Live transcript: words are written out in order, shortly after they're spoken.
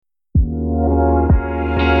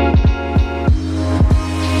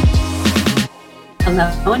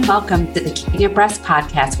Hello and welcome to the Keeping It Breast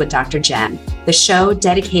podcast with Dr. Jen, the show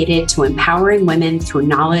dedicated to empowering women through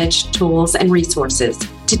knowledge, tools, and resources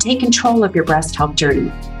to take control of your breast health journey.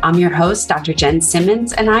 I'm your host, Dr. Jen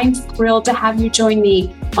Simmons, and I'm thrilled to have you join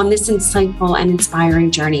me on this insightful and inspiring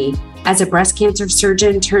journey. As a breast cancer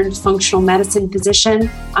surgeon turned functional medicine physician,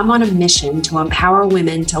 I'm on a mission to empower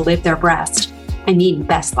women to live their best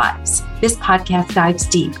lives. This podcast dives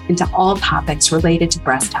deep into all topics related to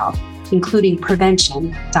breast health, including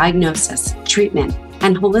prevention, diagnosis, treatment,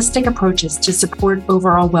 and holistic approaches to support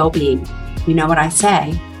overall well-being. You know what I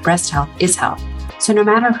say, breast health is health. So no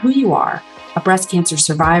matter who you are, a breast cancer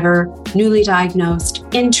survivor, newly diagnosed,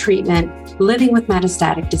 in treatment, living with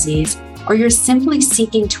metastatic disease, or you're simply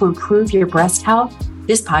seeking to improve your breast health,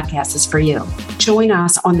 this podcast is for you. Join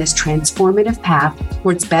us on this transformative path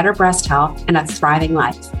towards better breast health and a thriving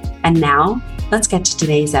life. And now, let's get to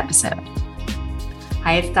today's episode.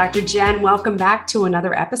 Hi, it's Dr. Jen. Welcome back to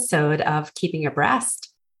another episode of Keeping It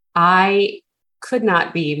Breast. I could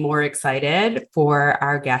not be more excited for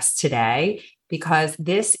our guest today because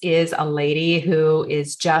this is a lady who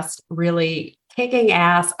is just really kicking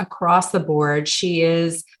ass across the board. She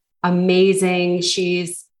is amazing.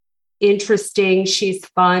 She's interesting. She's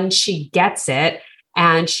fun. She gets it.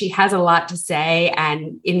 And she has a lot to say.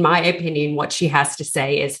 And in my opinion, what she has to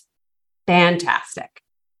say is fantastic.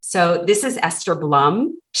 So this is Esther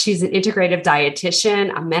Blum. She's an integrative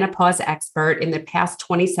dietitian, a menopause expert. In the past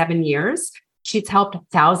 27 years, she's helped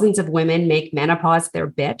thousands of women make menopause their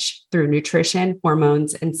bitch through nutrition,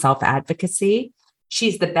 hormones, and self-advocacy.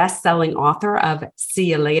 She's the best-selling author of See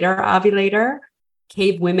You Later, Ovulator,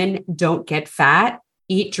 Cave Women Don't Get Fat,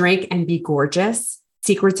 Eat, Drink, and Be Gorgeous,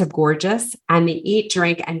 Secrets of Gorgeous, and the Eat,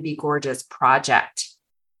 Drink, and Be Gorgeous Project.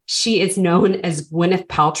 She is known as Gwyneth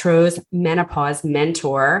Paltrow's menopause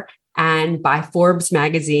mentor and by Forbes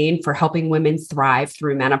magazine for helping women thrive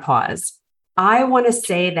through menopause. I want to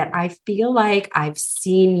say that I feel like I've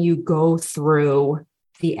seen you go through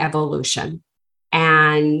the evolution.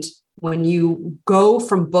 And when you go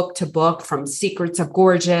from book to book, from Secrets of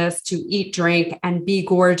Gorgeous to Eat, Drink, and Be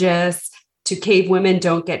Gorgeous, to Cave Women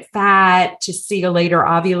Don't Get Fat, to See You Later,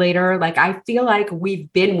 Ovulator. Like, I feel like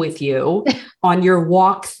we've been with you on your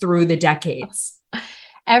walk through the decades.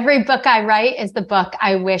 Every book I write is the book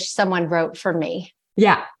I wish someone wrote for me.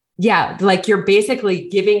 Yeah. Yeah. Like you're basically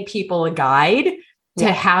giving people a guide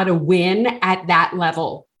to how to win at that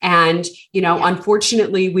level. And,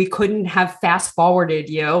 unfortunately, we couldn't have fast forwarded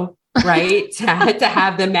you, right? to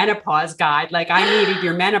have the menopause guide. Like I needed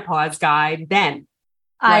your menopause guide then.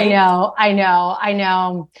 Right? I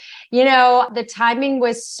know. The timing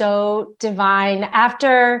was so divine.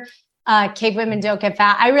 After Cave Women Don't Get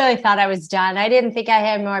Fat, I really thought I was done. I didn't think I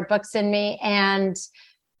had more books in me. And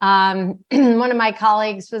one of my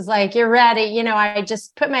colleagues was like, "You're ready." I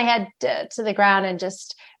just put my head to the ground and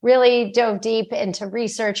just really dove deep into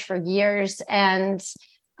research for years. And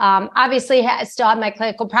obviously, I still have my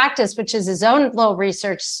clinical practice, which is his own little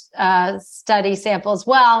research study sample as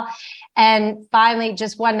well. And finally,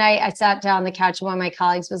 just one night, I sat down on the couch and one of my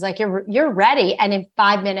colleagues was like, you're ready. And in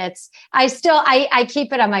 5 minutes, I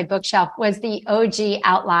keep it on my bookshelf, was the OG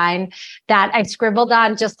outline that I scribbled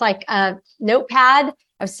on just like a notepad.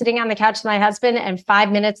 I was sitting on the couch with my husband and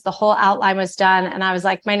 5 minutes, the whole outline was done. And I was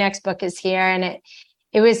like, my next book is here. And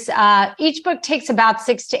it was, each book takes about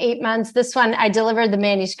 6 to 8 months. This one, I delivered the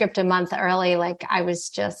manuscript a month early. Like I was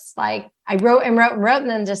just like, I wrote and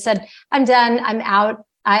then just said, I'm done. I'm out.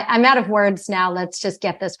 I'm out of words now. Let's just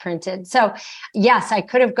get this printed. So yes, I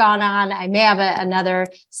could have gone on. I may have another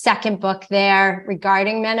second book there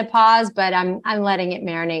regarding menopause, but I'm letting it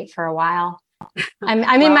marinate for a while.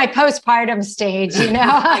 I'm in my postpartum stage,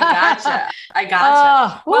 I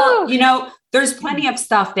gotcha. Oh, well, there's plenty of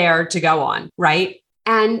stuff there to go on, right?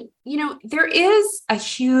 And, there is a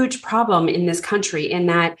huge problem in this country in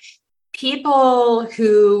that people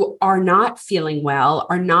who are not feeling well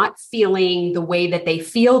are not feeling the way that they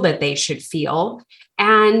feel that they should feel,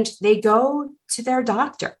 and they go to their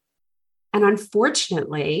doctor. And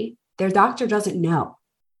unfortunately, their doctor doesn't know.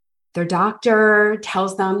 Their doctor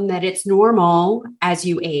tells them that it's normal as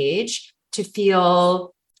you age to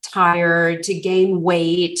feel tired, to gain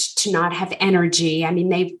weight, to not have energy. I mean,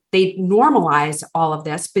 they normalize all of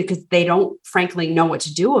this because they don't frankly know what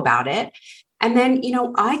to do about it. And then,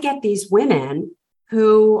 I get these women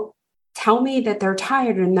who tell me that they're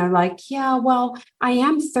tired and they're like, yeah, well, I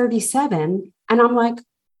am 37. And I'm like,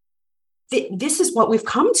 this is what we've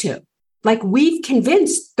come to. Like we've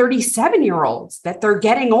convinced 37-year-olds that they're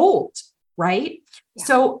getting old, right? Yeah.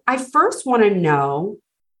 So I first want to know,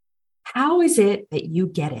 how is it that you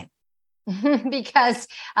get it? because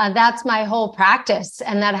that's my whole practice.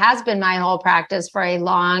 And that has been my whole practice for a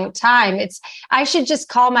long time. I should just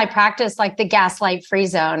call my practice like the gaslight free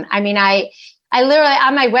zone. I mean, I literally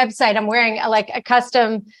on my website, I'm wearing a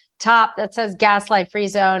custom top that says gaslight free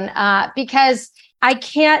zone, because I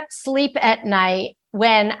can't sleep at night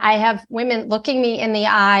when I have women looking me in the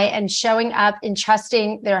eye and showing up and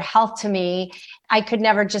trusting their health to me. I could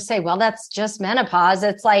never just say, well, that's just menopause.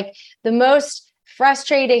 It's like the most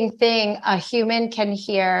frustrating thing a human can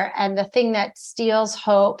hear. And the thing that steals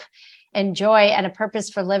hope and joy and a purpose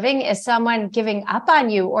for living is someone giving up on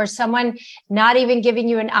you, or someone not even giving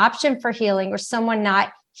you an option for healing, or someone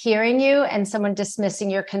not hearing you and someone dismissing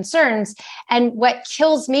your concerns. And what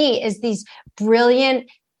kills me is these brilliant,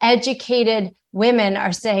 educated women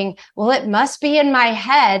are saying, well, it must be in my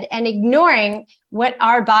head, and ignoring what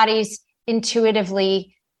our bodies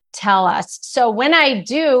intuitively tell us. So when I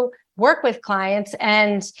do work with clients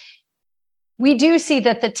and we do see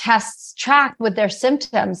that the tests track with their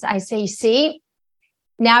symptoms, I say, see,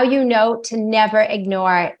 now you know to never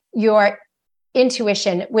ignore your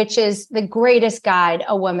intuition, which is the greatest guide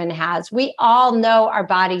a woman has. We all know our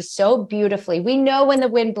bodies so beautifully. We know when the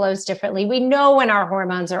wind blows differently. We know when our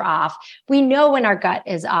hormones are off. We know when our gut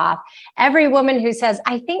is off. Every woman who says,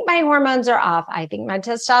 I think my hormones are off, I think my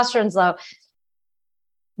testosterone's low,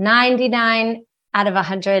 99 out of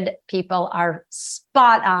 100 people are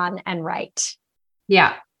spot on and right.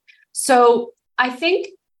 Yeah. So I think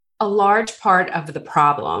a large part of the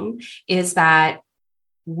problem is that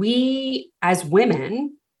we, as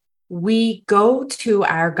women, we go to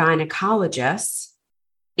our gynecologists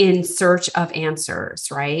in search of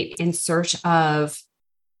answers, right? In search of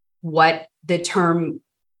what the term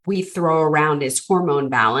we throw around is hormone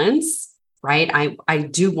balance, right? I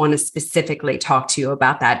do want to specifically talk to you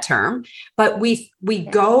about that term, but we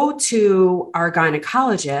go to our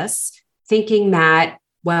gynecologists thinking that,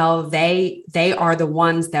 well, they are the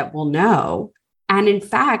ones that will know. And in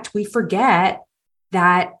fact, we forget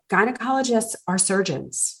that gynecologists are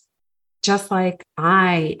surgeons, just like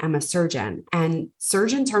I am a surgeon. And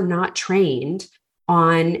surgeons are not trained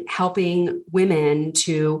on helping women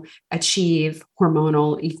to achieve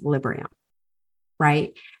hormonal equilibrium,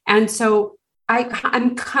 right? And so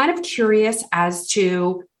I'm kind of curious as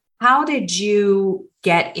to, how did you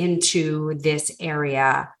get into this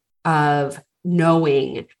area of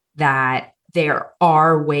knowing that there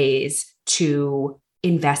are ways to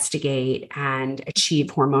investigate and achieve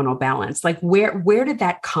hormonal balance? Like where did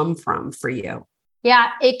that come from for you? Yeah,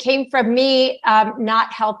 it came from me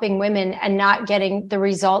not helping women and not getting the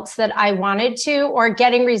results that I wanted to, or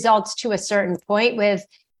getting results to a certain point with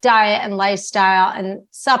diet and lifestyle and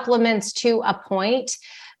supplements to a point,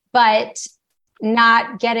 but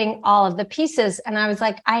not getting all of the pieces. And I was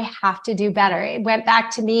like, I have to do better. It went back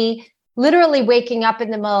to me literally waking up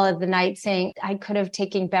in the middle of the night saying, I could have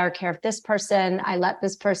taken better care of this person. I let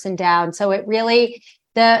this person down. So it really,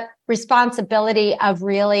 the responsibility of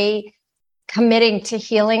really committing to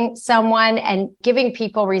healing someone and giving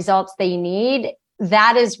people results they need,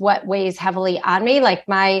 that is what weighs heavily on me. Like,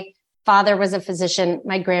 my father was a physician.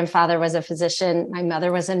 My grandfather was a physician. My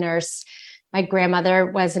mother was a nurse. My grandmother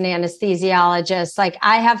was an anesthesiologist. Like,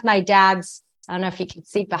 I have my dad's, I don't know if you can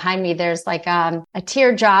see behind me, there's like a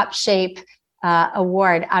teardrop shape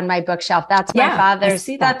award on my bookshelf. That's my father's.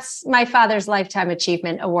 That's my father's lifetime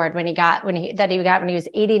achievement award when he got when he was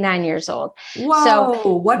 89 years old. Whoa!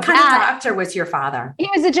 So what kind of doctor was your father? He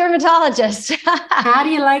was a dermatologist. How do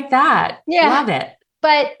you like that? Yeah, love it.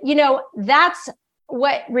 But that's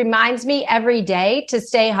what reminds me every day to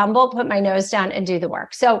stay humble, put my nose down, and do the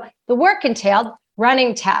work. So the work entailed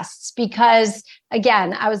running tests because,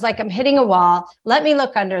 again, I was like, I'm hitting a wall. Let me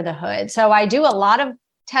look under the hood. So I do a lot of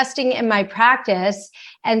testing in my practice.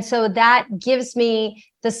 And so that gives me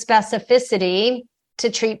the specificity to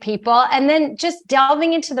treat people. And then just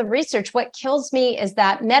delving into the research, what kills me is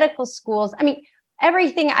that medical schools, I mean,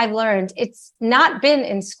 everything I've learned, it's not been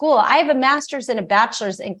in school. I have a master's and a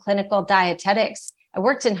bachelor's in clinical dietetics. I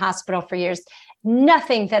worked in hospital for years.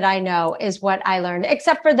 Nothing that I know is what I learned,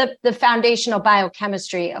 except for the foundational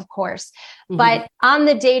biochemistry, of course. Mm-hmm. But on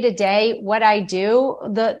the day-to-day, what I do,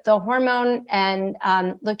 the hormone and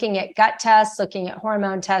looking at gut tests, looking at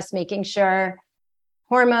hormone tests, making sure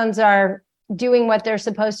hormones are doing what they're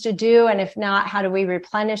supposed to do. And if not, how do we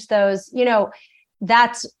replenish those?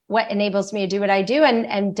 That's what enables me to do what I do,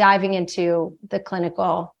 and diving into the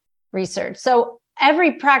clinical research. So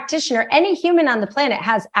every practitioner, any human on the planet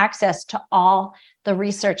has access to all the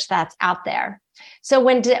research that's out there. So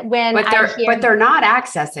but they're not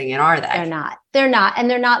accessing it, are they? They're not. They're not, and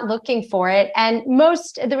they're not looking for it. And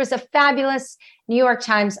there was a fabulous New York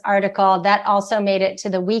Times article that also made it to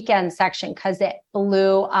the weekend section because it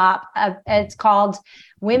blew up. It's called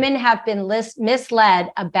Women Have Been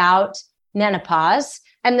Misled About Menopause.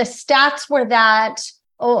 And the stats were that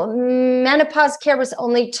menopause care was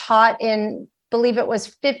only taught in, believe it was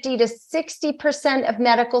 50 to 60% of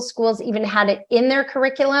medical schools even had it in their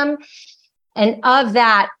curriculum. And of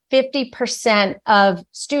that, 50% of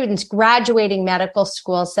students graduating medical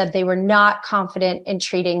school said they were not confident in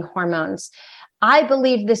treating hormones. I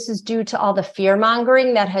believe this is due to all the fear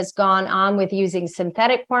mongering that has gone on with using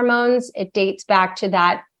synthetic hormones. It dates back to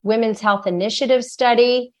that Women's Health Initiative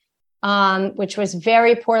study, which was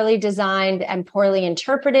very poorly designed and poorly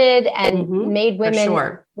interpreted and made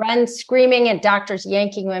women run screaming and doctors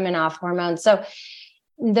yanking women off hormones. So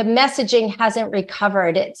the messaging hasn't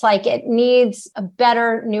recovered. It's like it needs a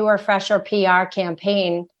better, newer, fresher PR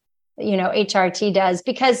campaign, HRT does.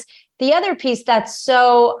 Because the other piece that's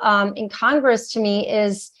so incongruous to me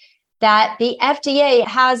is that the FDA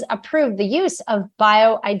has approved the use of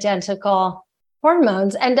bioidentical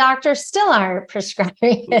hormones, and doctors still aren't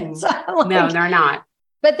prescribing it. So no, they're not.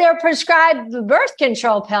 But they're prescribed the birth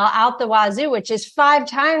control pill out the wazoo, which is 5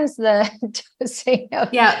 times the dosing of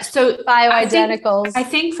bioidenticals. I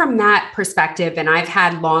think from that perspective, and I've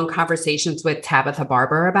had long conversations with Tabitha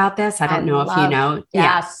Barber about this. I don't know if you know.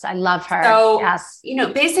 Yes, I love her. So, yes.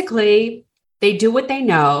 Basically, they do what they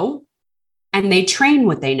know and they train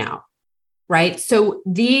what they know. Right. So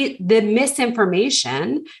the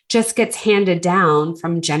misinformation just gets handed down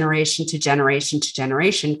from generation to generation to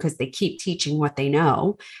generation because they keep teaching what they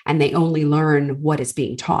know and they only learn what is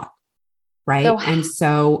being taught. Right. And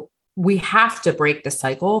so we have to break the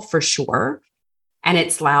cycle for sure. And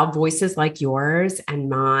it's loud voices like yours and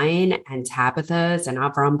mine and Tabitha's and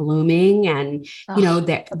Avram Blooming. And,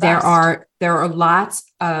 there are lots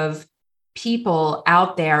of people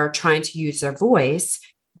out there trying to use their voice,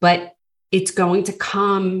 but it's going to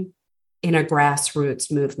come in a grassroots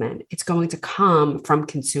movement. It's going to come from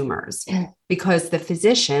consumers because the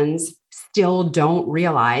physicians still don't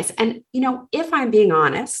realize. And, if I'm being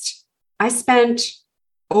honest, I spent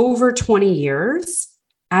over 20 years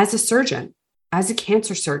as a surgeon, as a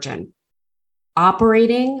cancer surgeon,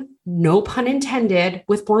 operating, no pun intended,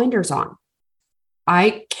 with blinders on.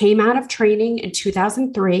 I came out of training in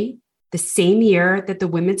 2003, the same year that the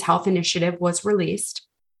Women's Health Initiative was released.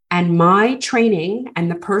 And my training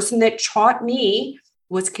and the person that taught me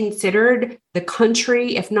was considered the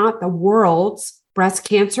country, if not the world's, breast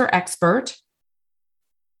cancer expert.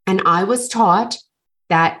 And I was taught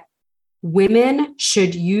that women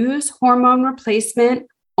should use hormone replacement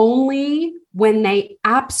only when they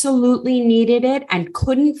absolutely needed it and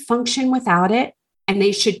couldn't function without it. And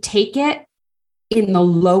they should take it in the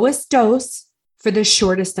lowest dose for the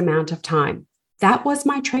shortest amount of time. That was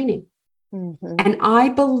my training. And I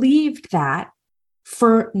believed that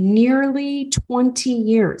for nearly 20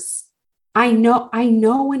 years. I know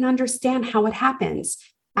and understand how it happens.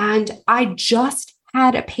 And I just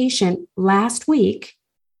had a patient last week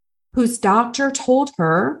whose doctor told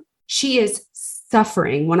her she is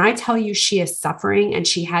suffering. When I tell you she is suffering and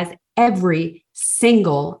she has every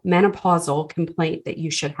single menopausal complaint that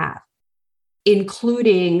you should have,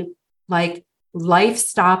 including like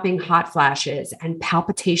life-stopping hot flashes and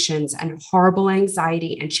palpitations and horrible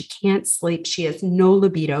anxiety, and she can't sleep. She has no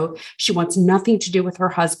libido. She wants nothing to do with her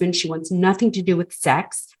husband. She wants nothing to do with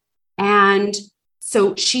sex. And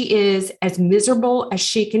so she is as miserable as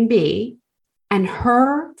she can be. And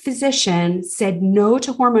her physician said no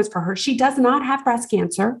to hormones for her. She does not have breast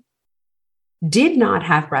cancer, did not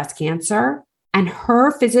have breast cancer. And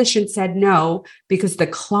her physician said no because the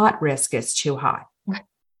clot risk is too high.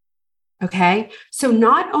 Okay. So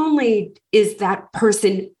not only is that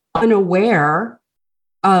person unaware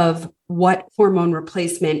of what hormone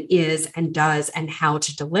replacement is and does and how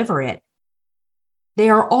to deliver it,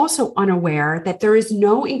 they are also unaware that there is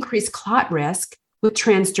no increased clot risk with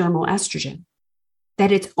transdermal estrogen,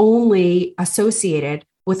 that it's only associated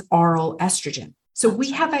with oral estrogen. So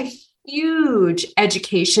we have a huge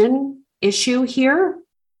education issue here.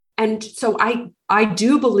 And so I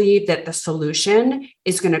do believe that the solution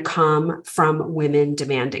is going to come from women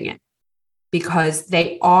demanding it because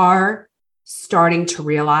they are starting to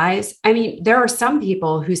realize. I mean, there are some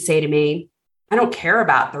people who say to me, I don't care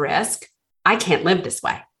about the risk. I can't live this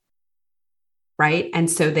way. Right. And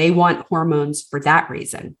so they want hormones for that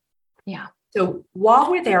reason. Yeah. So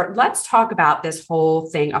while we're there, let's talk about this whole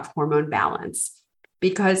thing of hormone balance,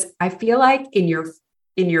 because I feel like in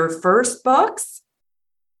your first books,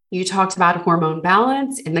 you talked about hormone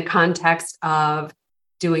balance in the context of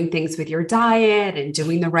doing things with your diet and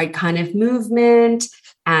doing the right kind of movement,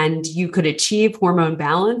 and you could achieve hormone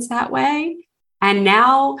balance that way. And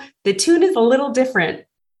now the tune is a little different.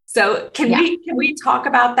 So can we talk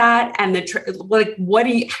about that and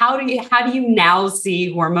how do you now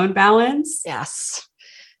see hormone balance? Yes.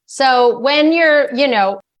 So when you're,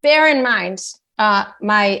 bear in mind,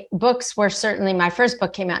 my books were certainly, my first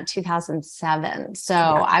book came out in 2007. So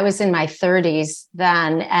I was in my 30s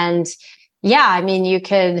then. And you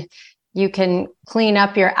can clean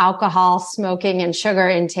up your alcohol, smoking, and sugar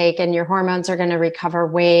intake, and your hormones are going to recover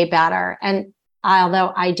way better. And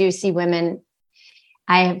although I do see women,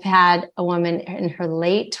 I have had a woman in her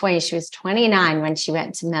late 20s. She was 29 when she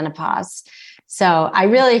went to menopause. So I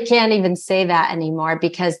really can't even say that anymore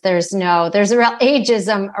because there's a real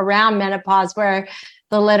ageism around menopause where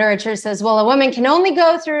the literature says, well, a woman can only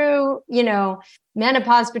go through,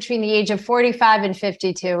 menopause between the age of 45 and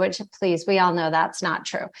 52, which please, we all know that's not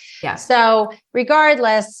true. Yeah. So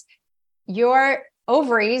regardless, your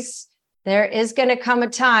ovaries, there is going to come a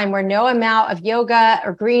time where no amount of yoga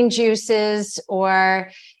or green juices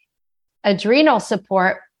or adrenal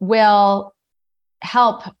support will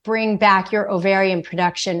help bring back your ovarian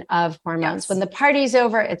production of hormones. Yes. When the party's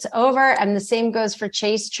over, it's over. And the same goes for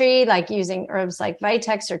chaste tree, like using herbs like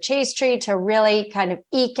Vitex or chaste tree to really kind of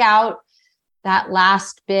eke out that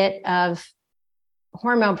last bit of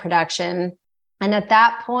hormone production. And at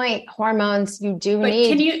that point, hormones you do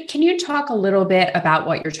need. Can you talk a little bit about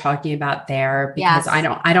what you're talking about there? Because I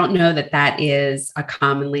don't know that is a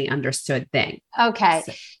commonly understood thing. Okay.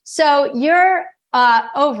 So your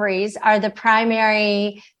ovaries are the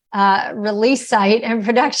primary release site and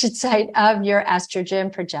production site of your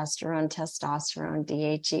estrogen, progesterone, testosterone,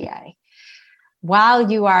 DHEA. While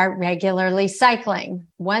you are regularly cycling,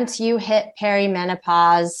 once you hit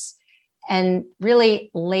perimenopause and really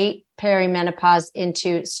late perimenopause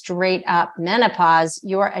into straight up menopause,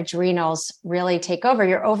 your adrenals really take over.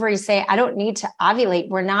 Your ovaries say, I don't need to ovulate.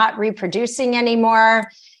 We're not reproducing anymore.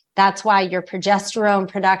 That's why your progesterone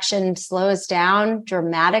production slows down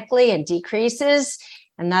dramatically and decreases.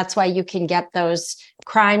 And that's why you can get those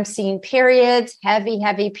crime scene periods,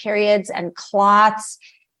 heavy periods and clots.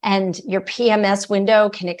 And your PMS window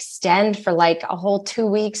can extend for like a whole 2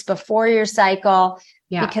 weeks before your cycle.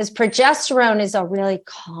 Yeah. Because progesterone is a really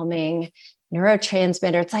calming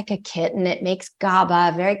neurotransmitter. It's like a kitten. It makes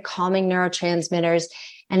GABA, very calming neurotransmitters.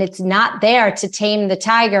 And it's not there to tame the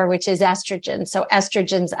tiger, which is estrogen. So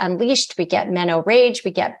estrogen's unleashed. We get meno rage.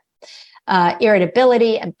 We get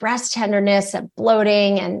irritability and breast tenderness and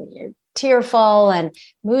bloating, and you're tearful and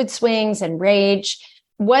mood swings and rage.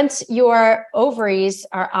 Once your ovaries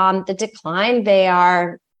are on the decline, they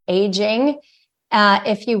are aging,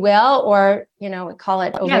 if you will, or, we call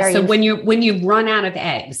it ovarian. Yeah, so when you run out of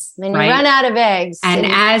eggs, you run out of eggs. And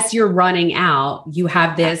as you're running out, you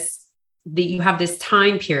have this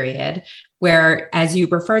time period where, as you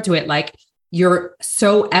refer to it, like you're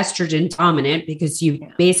so estrogen dominant because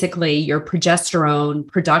basically your progesterone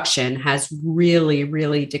production has really,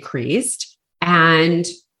 really decreased. And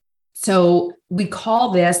so we call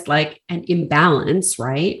this like an imbalance,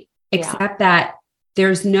 right? Except that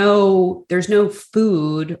there's no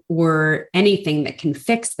food or anything that can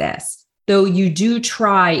fix this. Though you do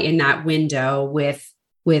try in that window with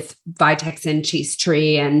Vitex and chaste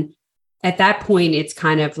tree. And at that point, it's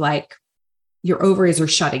kind of like your ovaries are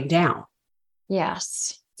shutting down.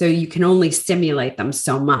 Yes. So you can only stimulate them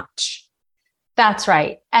so much. That's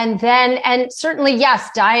right. And certainly, yes,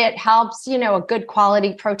 diet helps. A good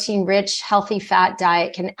quality, protein rich, healthy fat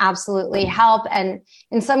diet can absolutely help. And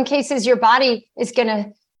in some cases, your body is going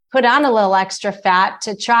to put on a little extra fat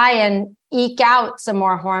to try and eke out some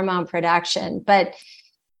more hormone production. But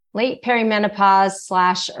late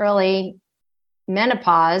perimenopause / early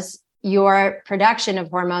menopause, your production of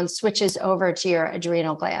hormones switches over to your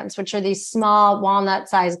adrenal glands, which are these small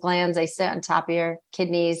walnut-sized glands. They sit on top of your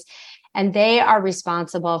kidneys. And they are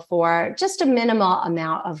responsible for just a minimal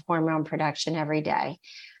amount of hormone production every day.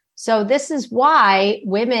 So this is why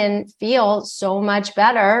women feel so much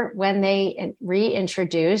better when they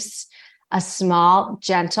reintroduce a small,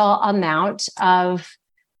 gentle amount of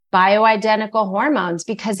bioidentical hormones,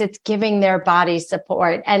 because it's giving their body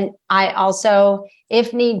support. And I also,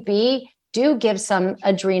 if need be, do give some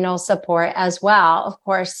adrenal support as well. Of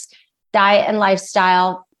course, diet and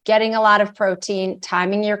lifestyle, getting a lot of protein,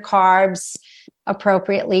 timing your carbs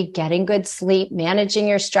appropriately, getting good sleep, managing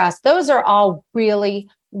your stress. Those are all really,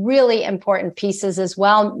 really important pieces as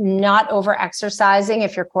well. Not over exercising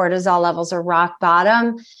if your cortisol levels are rock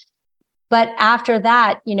bottom. But after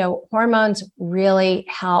that, hormones really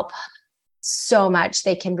help so much.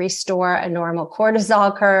 They can restore a normal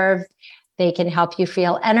cortisol curve. They can help you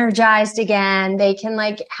feel energized again. They can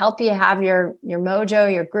like help you have your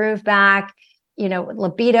mojo, your groove back,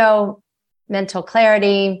 libido, mental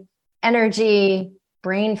clarity, energy,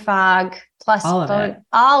 brain fog, plus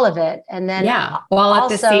all of it. And then while at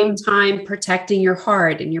the same time protecting your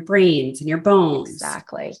heart and your brains and your bones.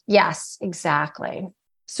 Exactly. Yes, exactly.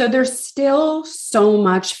 So there's still so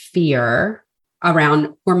much fear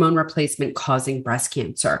around hormone replacement causing breast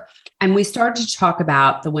cancer. And we started to talk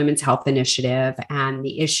about the Women's Health Initiative and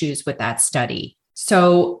the issues with that study.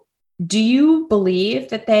 So do you believe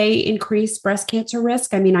that they increase breast cancer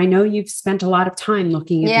risk? I mean, I know you've spent a lot of time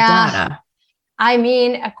looking at the data. I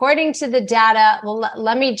mean, according to the data, well,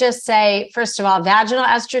 let me just say, first of all, vaginal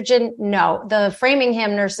estrogen, no. The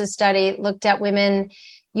Framingham nurses study looked at women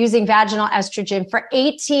using vaginal estrogen for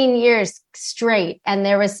 18 years straight, and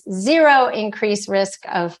there was zero increased risk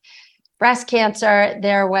of breast cancer.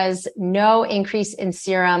 There was no increase in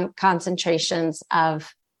serum concentrations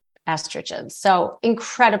of estrogen. So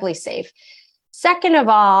incredibly safe. Second of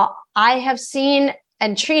all, I have seen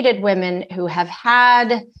and treated women who have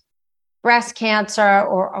had breast cancer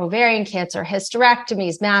or ovarian cancer,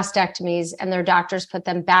 hysterectomies, mastectomies, and their doctors put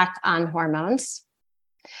them back on hormones.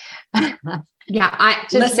 I'm one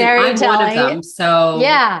of them. So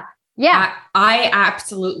yeah. I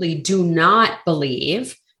absolutely do not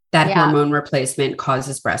believe that hormone replacement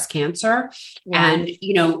causes breast cancer. Yeah. And,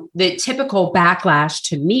 the typical backlash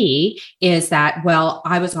to me is that, well,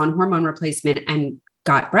 I was on hormone replacement and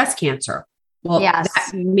got breast cancer. Well,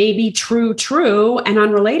 that may be true and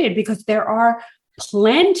unrelated, because there are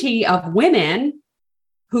plenty of women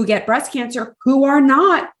who get breast cancer who are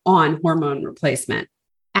not on hormone replacement.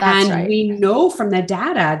 And we know from the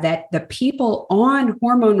data that the people on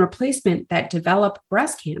hormone replacement that develop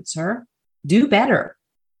breast cancer do better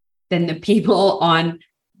than the people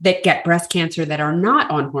that get breast cancer that are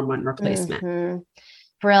not on hormone replacement. Mm-hmm.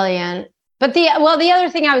 Brilliant. But the other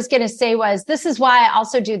thing I was going to say was, this is why I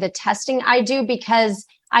also do the testing I do, because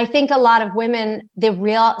I think a lot of women, the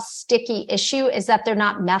real sticky issue is that they're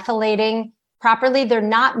not methylating properly. They're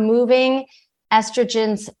not moving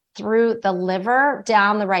estrogens through the liver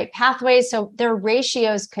down the right pathway. So their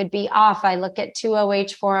ratios could be off. I look at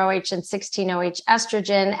 2-OH, 4-OH, and 16-OH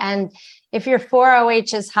estrogen. And if your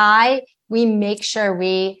 4-OH is high, we make sure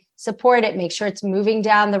we support it, make sure it's moving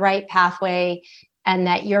down the right pathway, and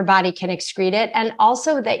that your body can excrete it. And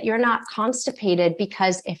also that you're not constipated,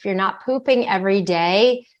 because if you're not pooping every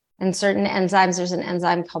day, and certain enzymes, there's an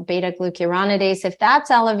enzyme called beta glucuronidase, if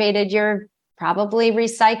that's elevated, you're probably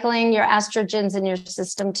recycling your estrogens in your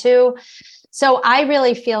system too. So I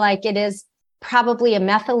really feel like it is probably a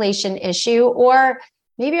methylation issue, or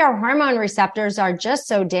maybe our hormone receptors are just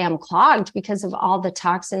so damn clogged because of all the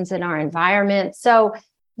toxins in our environment. So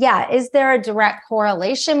is there a direct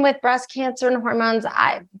correlation with breast cancer and hormones?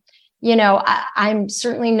 I'm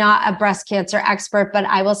certainly not a breast cancer expert, but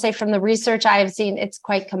I will say from the research I have seen, it's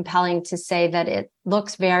quite compelling to say that it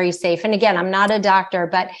looks very safe. And again, I'm not a doctor,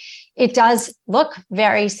 but it does look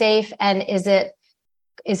very safe. And is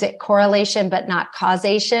it correlation, but not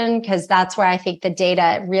causation? Because that's where I think the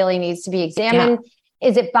data really needs to be examined. Yeah.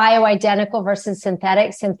 Is it bioidentical versus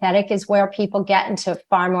synthetic? Synthetic is where people get into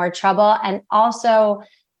far more trouble. And also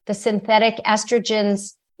the synthetic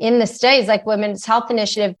estrogens in the studies, like Women's Health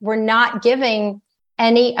Initiative, we're not giving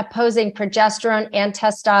any opposing progesterone and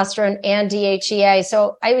testosterone and DHEA.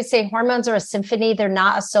 So I would say hormones are a symphony. They're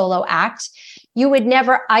not a solo act. You would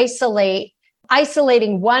never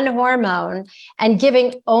isolating one hormone and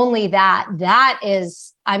giving only that. That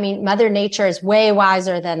is, Mother Nature is way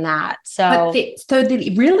wiser than that. So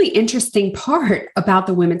the really interesting part about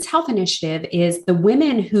the Women's Health Initiative is the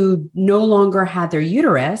women who no longer had their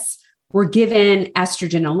uterus were given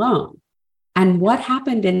estrogen alone. And what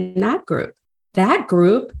happened in that group?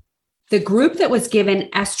 The group that was given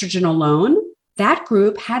estrogen alone, that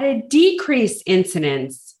group had a decreased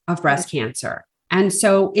incidence of breast cancer. And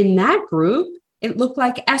so in that group, it looked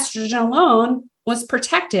like estrogen alone was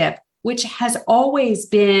protective, which has always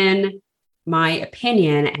been my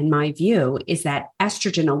opinion and my view, is that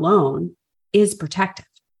estrogen alone is protective.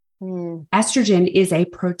 Estrogen is a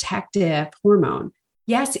protective hormone.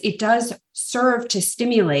 Yes, it does serve to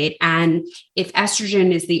stimulate. And if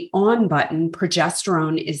estrogen is the on button,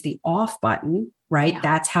 progesterone is the off button, right? Yeah.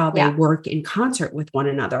 That's how they work in concert with one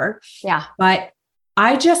another. Yeah. But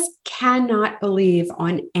I just cannot believe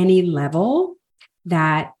on any level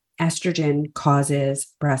that estrogen causes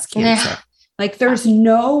breast cancer. Yeah. Like there's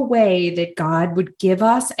no way that God would give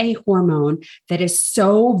us a hormone that is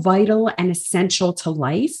so vital and essential to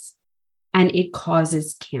life and it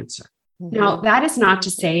causes cancer. Now, that is not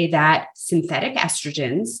to say that synthetic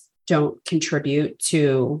estrogens don't contribute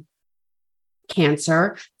to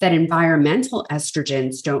cancer, that environmental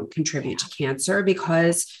estrogens don't contribute to cancer,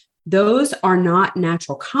 because those are not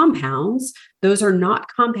natural compounds. Those are not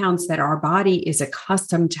compounds that our body is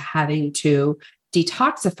accustomed to having to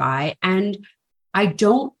detoxify. And I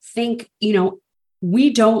don't think,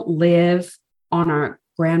 we don't live on our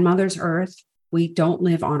grandmother's earth. We don't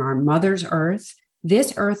live on our mother's earth.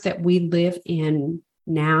 This earth that we live in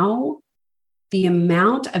now, the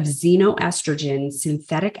amount of xenoestrogens,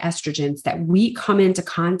 synthetic estrogens that we come into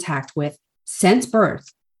contact with since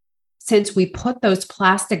birth, since we put those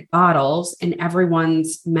plastic bottles in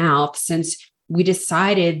everyone's mouth, since we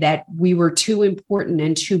decided that we were too important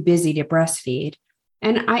and too busy to breastfeed.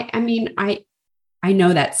 And I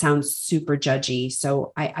know that sounds super judgy,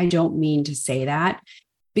 so I don't mean to say that,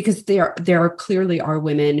 because there clearly are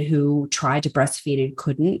women who tried to breastfeed and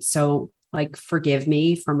couldn't. So forgive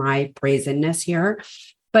me for my brazenness here.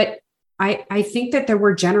 But I think that there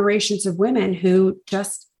were generations of women who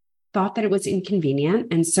just thought that it was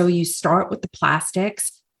inconvenient. And so you start with the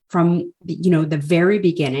plastics from, the very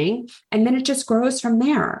beginning, and then it just grows from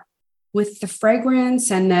there with the fragrance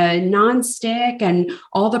and the nonstick and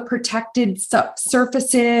all the protected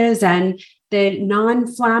surfaces and the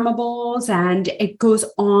non-flammables, and it goes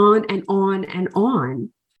on and on and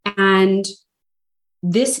on. And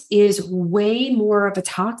this is way more of a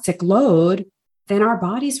toxic load than our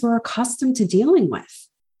bodies were accustomed to dealing with.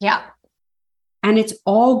 Yeah. And it's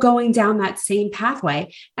all going down that same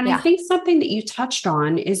pathway. And I think something that you touched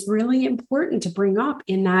on is really important to bring up,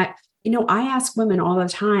 in that, I ask women all the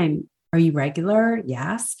time, are you regular?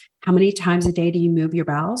 Yes. How many times a day do you move your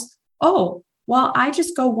bowels? Oh, well, I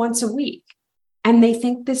just go once a week. And they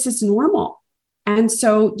think this is normal. And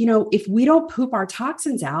so, if we don't poop our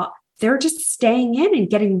toxins out, they're just staying in and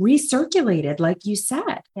getting recirculated, like you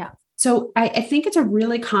said. Yeah. So I think it's a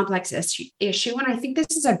really complex issue. And I think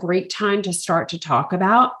this is a great time to start to talk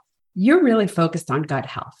about, you're really focused on gut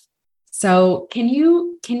health. So can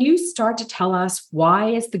you start to tell us, why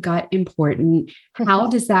is the gut important? How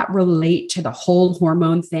does that relate to the whole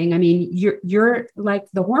hormone thing? I mean, you're like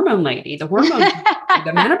the hormone lady, the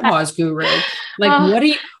menopause guru.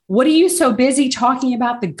 What are you so busy talking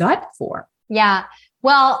about the gut for? Yeah.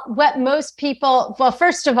 Well,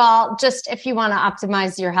 first of all, just if you want to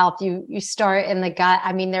optimize your health, you start in the gut.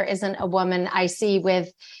 I mean, there isn't a woman I see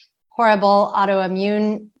with horrible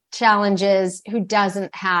autoimmune challenges who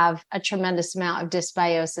doesn't have a tremendous amount of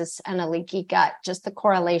dysbiosis and a leaky gut. Just the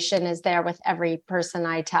correlation is there with every person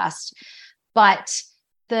I test. But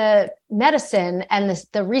the medicine and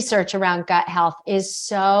the research around gut health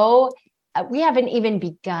is we haven't even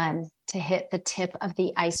begun to hit the tip of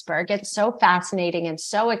the iceberg. It's so fascinating and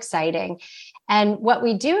so exciting. And what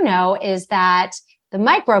we do know is that the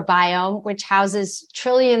microbiome, which houses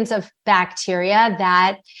trillions of bacteria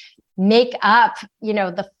that make up,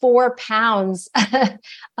 the 4 pounds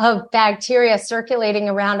of bacteria circulating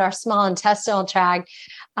around our small intestinal tract,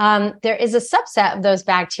 there is a subset of those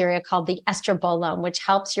bacteria called the estrobolome, which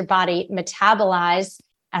helps your body metabolize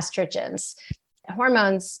estrogens.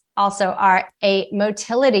 Hormones also are a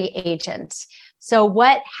motility agent. So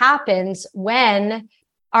what happens when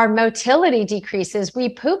our motility decreases? We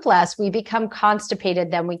poop less, we become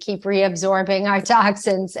constipated, then we keep reabsorbing our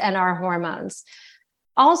toxins and our hormones.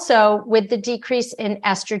 Also, with the decrease in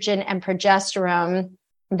estrogen and progesterone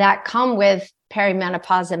that come with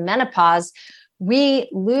perimenopause and menopause, we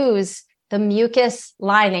lose the mucus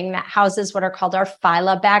lining that houses what are called our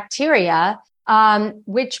phylobacteria,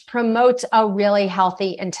 which promotes a really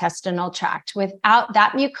healthy intestinal tract. Without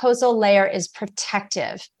that, mucosal layer is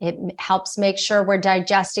protective. It helps make sure we're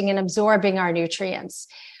digesting and absorbing our nutrients.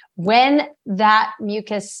 When that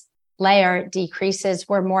mucus layer decreases,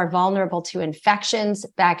 we're more vulnerable to infections,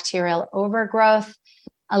 bacterial overgrowth,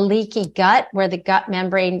 a leaky gut where the gut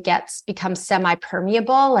membrane becomes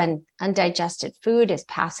semi-permeable and undigested food is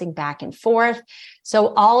passing back and forth.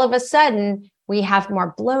 So all of a sudden, we have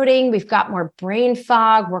more bloating, we've got more brain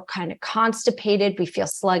fog, we're kind of constipated, we feel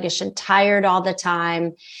sluggish and tired all the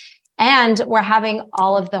time, and we're having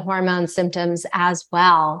all of the hormone symptoms as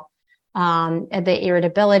well. The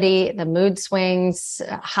irritability, the mood swings,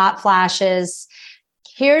 hot flashes.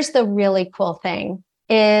 Here's the really cool thing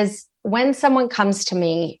is when someone comes to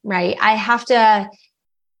me, right, I have to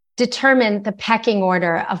determine the pecking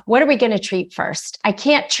order of what are we going to treat first. I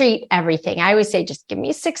can't treat everything. I always say, just give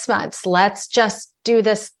me 6 months. Let's just do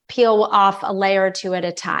this, peel off a layer or two at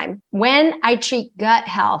a time. When I treat gut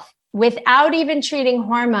health without even treating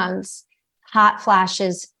hormones, hot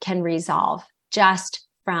flashes can resolve just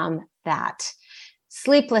from that.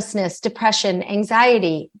 sleeplessness, depression,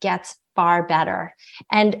 anxiety gets far better.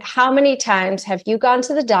 And how many times have you gone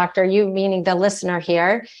to the doctor, you meaning the listener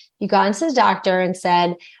here, you gone to the doctor and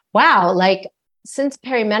said, wow, like since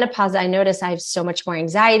perimenopause, I notice I have so much more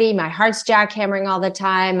anxiety. My heart's jackhammering all the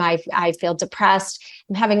time. I feel depressed.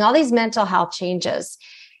 I'm having all these mental health changes.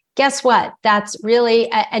 Guess what? That's really,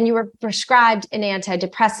 and you were prescribed an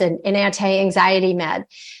antidepressant, an anti-anxiety med,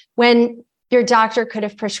 when your doctor could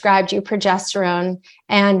have prescribed you progesterone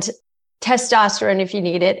and testosterone if you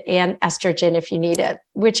need it, and estrogen if you need it,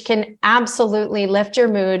 which can absolutely lift your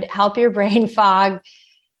mood, help your brain fog,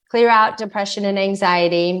 clear out depression and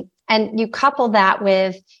anxiety. And you couple that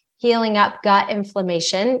with healing up gut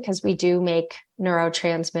inflammation, because we do make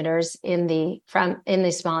neurotransmitters in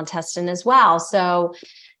the small intestine as well. So,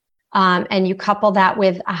 and you couple that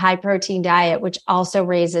with a high protein diet, which also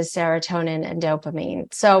raises serotonin and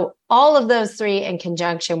dopamine. So all of those three in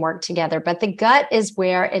conjunction work together, but the gut is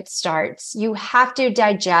where it starts. You have to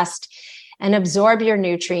digest and absorb your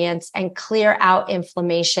nutrients and clear out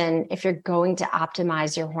inflammation if you're going to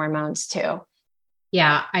optimize your hormones too.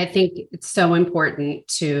 Yeah, I think it's so important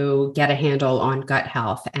to get a handle on gut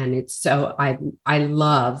health. And it's so, I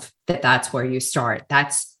love that that's where you start.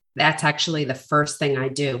 That's actually the first thing I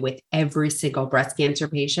do with every single breast cancer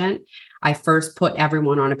patient. I first put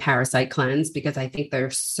everyone on a parasite cleanse because I think they're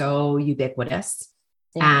so ubiquitous.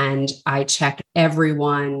 Yeah. And I check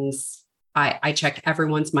everyone's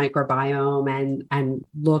microbiome and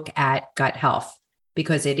look at gut health,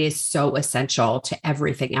 because it is so essential to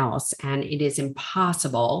everything else. And it is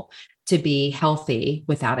impossible to be healthy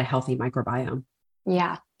without a healthy microbiome.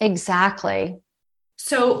 Yeah, exactly.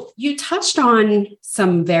 So you touched on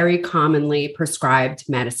some very commonly prescribed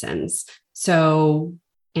medicines. So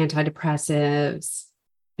antidepressives,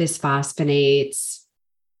 bisphosphonates,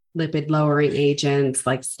 lipid lowering agents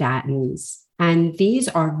like statins. And these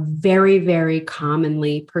are very, very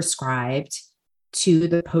commonly prescribed to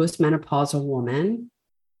the postmenopausal woman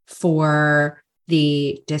for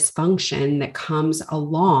the dysfunction that comes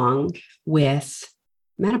along with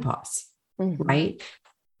menopause, right?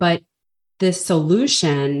 But the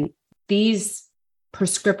solution, these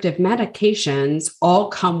prescriptive medications all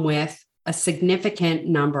come with a significant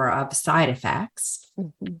number of side effects,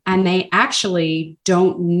 and they actually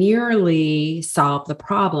don't nearly solve the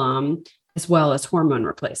problem as well as hormone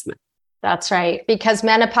replacement. That's right. Because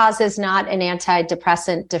menopause is not an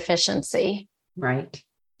antidepressant deficiency. Right.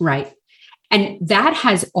 And that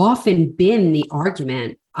has often been the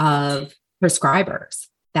argument of prescribers,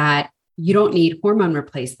 that you don't need hormone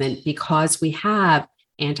replacement because we have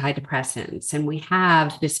antidepressants and we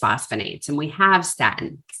have bisphosphonates and we have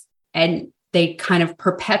statins. And they kind of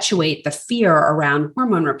perpetuate the fear around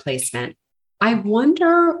hormone replacement. I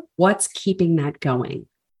wonder what's keeping that going.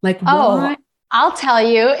 Like, why? I'll tell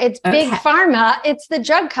you, it's big pharma. It's the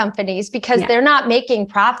drug companies, because they're not making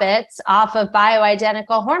profits off of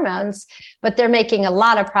bioidentical hormones, but they're making a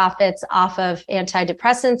lot of profits off of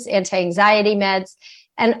antidepressants, anti-anxiety meds,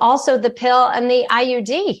 and also the pill and the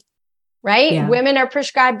IUD, right? Yeah. Women are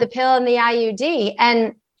prescribed the pill and the IUD,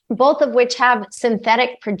 and both of which have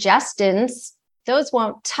synthetic progestins. Those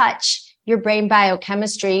won't touch your brain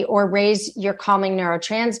biochemistry or raise your calming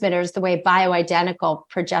neurotransmitters the way bioidentical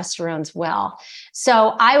progesterones will.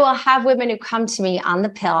 So I will have women who come to me on the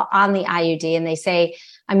pill, on the IUD, and they say,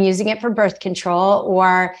 I'm using it for birth control,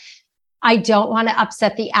 or I don't want to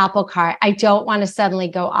upset the apple cart. I don't want to suddenly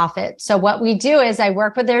go off it. So what we do is I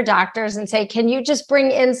work with their doctors and say, can you just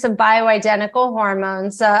bring in some bioidentical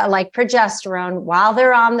hormones like progesterone while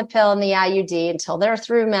they're on the pill and the IUD until they're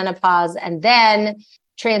through menopause, and then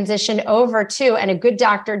transition over to, and a good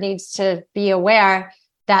doctor needs to be aware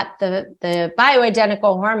that the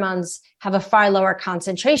bioidentical hormones have a far lower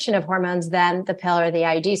concentration of hormones than the pill or the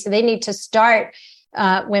IUD. So they need to start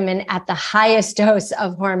women at the highest dose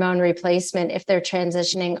of hormone replacement if they're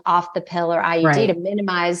transitioning off the pill or IUD to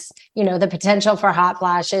minimize, the potential for hot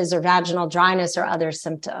flashes or vaginal dryness or other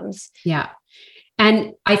symptoms. Yeah.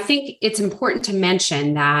 And I think it's important to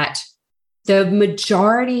mention that the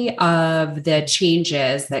majority of the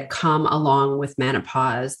changes that come along with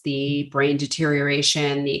menopause, the brain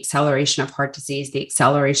deterioration, the acceleration of heart disease, the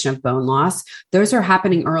acceleration of bone loss, those are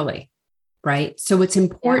happening early, right? So it's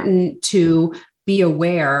important to be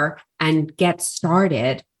aware and get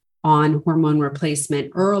started on hormone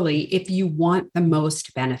replacement early if you want the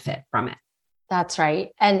most benefit from it. That's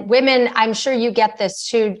right. And women, I'm sure you get this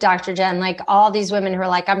too, Dr. Jen, like all these women who are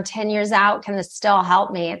like, I'm 10 years out. Can this still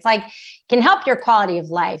help me? It's like, it can help your quality of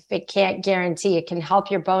life. It can't guarantee it can help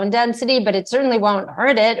your bone density, but it certainly won't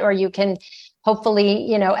hurt it. Or you can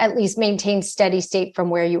hopefully, at least maintain steady state from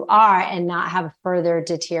where you are and not have further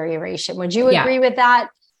deterioration. Would you agree with that?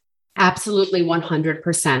 Absolutely,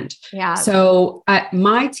 100%. Yeah. So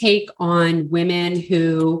my take on women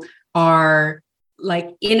who are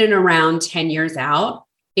like in and around 10 years out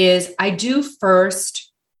is I do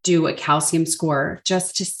first do a calcium score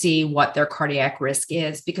just to see what their cardiac risk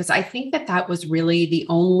is, because I think that was really the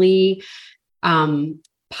only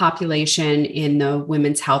population in the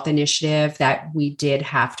Women's Health Initiative that we did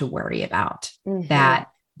have to worry about, that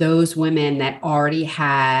those women that already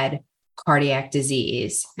had cardiac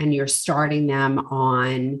disease and you're starting them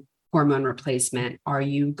on hormone replacement, are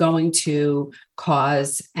you going to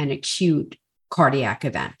cause an acute cardiac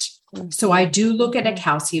event? So I do look at a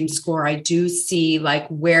calcium score. I do see like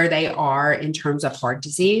where they are in terms of heart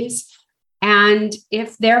disease. And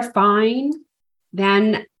if they're fine,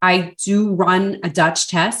 then I do run a Dutch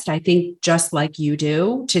test, I think just like you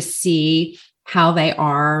do, to see how they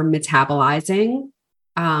are metabolizing.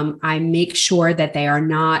 I make sure that they are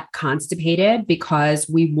not constipated, because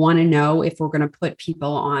we want to know if we're going to put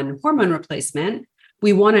people on hormone replacement,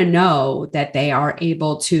 we want to know that they are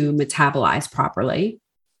able to metabolize properly.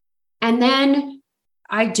 And then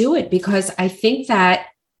I do it because I think that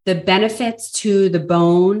the benefits to the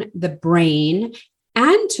bone, the brain,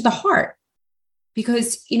 and to the heart,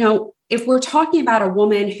 because, if we're talking about a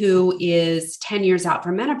woman who is 10 years out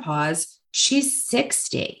from menopause, she's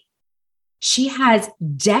 60. She has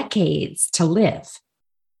decades to live.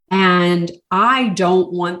 And I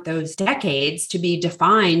don't want those decades to be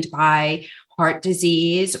defined by heart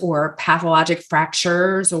disease or pathologic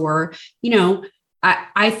fractures or,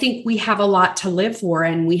 I think we have a lot to live for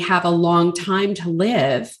and we have a long time to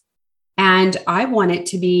live. And I want it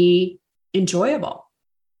to be enjoyable.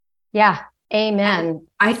 Yeah. Amen. And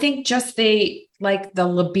I think just the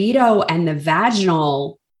libido and the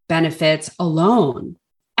vaginal benefits alone,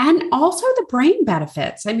 and also the brain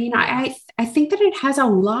benefits. I mean, I think that it has a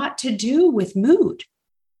lot to do with mood.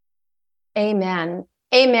 Amen.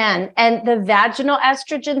 Amen. And the vaginal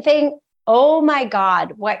estrogen thing, oh my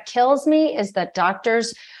God, what kills me is that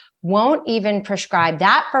doctors won't even prescribe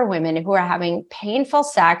that for women who are having painful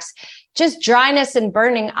sex, just dryness and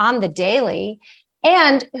burning on the daily,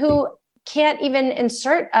 and who can't even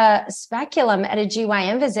insert a speculum at a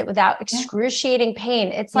GYN visit without excruciating pain.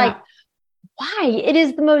 It's like, why? It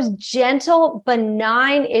is the most gentle,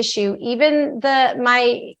 benign issue. Even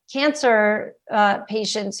my cancer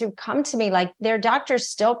patients who come to me, like their doctors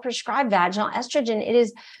still prescribe vaginal estrogen. It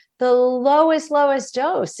is the lowest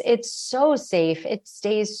dose. It's so safe. It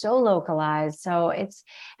stays so localized.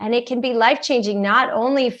 And it can be life-changing, not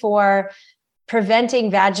only for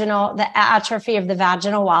preventing the atrophy of the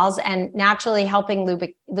vaginal walls and naturally helping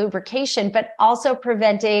lubrication, but also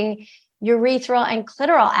preventing urethral and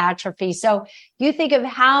clitoral atrophy. So you think of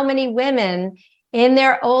how many women in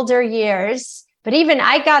their older years, but even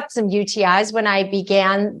I got some UTIs when I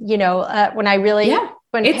began, when I really,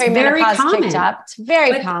 when perimenopause kicked up. It's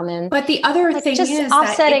very common. But the other thing just is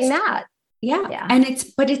offsetting that. And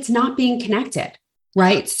it's not being connected.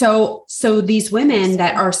 Right. So these women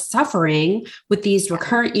that are suffering with these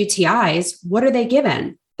recurrent UTIs, what are they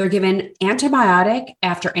given? They're given antibiotic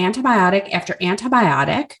after antibiotic after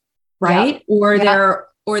antibiotic, right? Or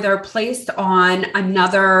they're placed on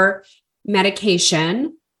another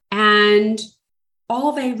medication, and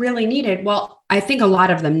all they really needed. Well, I think a lot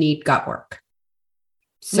of them need gut work.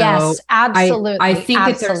 So yes, absolutely. I think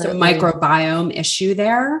that there's a microbiome issue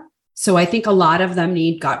there. So I think a lot of them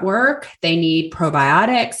need gut work. They need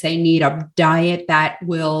probiotics. They need a diet that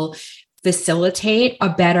will facilitate a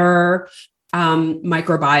better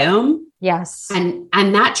microbiome. Yes. And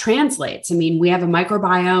that translates. I mean, we have a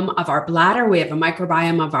microbiome of our bladder. We have a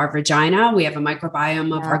microbiome of our vagina. We have a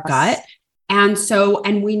microbiome of our gut.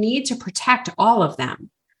 And we need to protect all of them.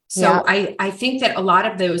 So I think that a lot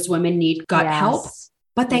of those women need gut help,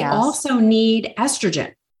 but they also need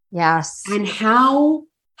estrogen. Yes. And how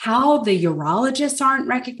the urologists aren't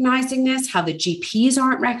recognizing this, how the GPs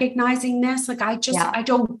aren't recognizing this. Like, I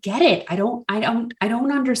don't get it. I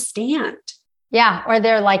don't understand. Yeah. Or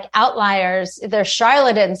they're like outliers. They're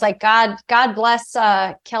charlatans. Like God bless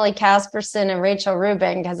Kelly Casperson and Rachel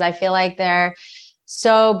Rubin, because I feel like they're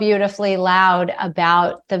so beautifully loud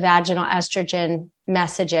about the vaginal estrogen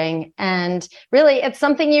messaging. And really, it's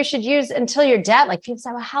something you should use until you're dead. Like people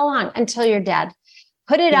say, well, how long? Until you're dead.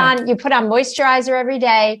 Put it on, you put on moisturizer every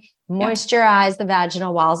day, moisturize the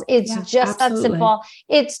vaginal walls. It's just that simple.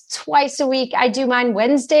 It's twice a week. I do mine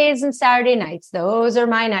Wednesdays and Saturday nights. Those are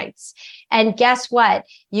my nights. And guess what?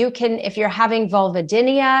 You can, if you're having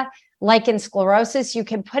vulvodynia lichen sclerosis, you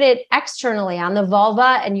can put it externally on the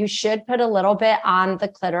vulva, and you should put a little bit on the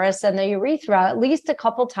clitoris and the urethra at least a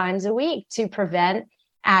couple times a week to prevent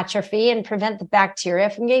atrophy and prevent the bacteria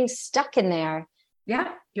from getting stuck in there.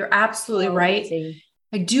 Yeah, you're absolutely right.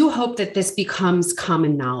 I do hope that this becomes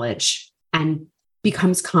common knowledge and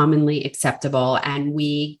becomes commonly acceptable, and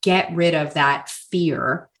we get rid of that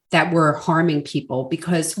fear that we're harming people,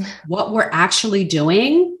 because what we're actually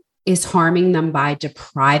doing is harming them by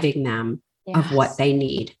depriving them of what they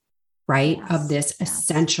need, right? Of this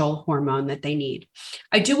essential hormone that they need.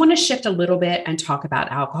 I do want to shift a little bit and talk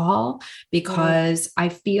about alcohol, because I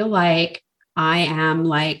feel like I am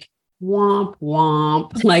like womp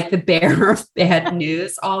womp, like the bearer of bad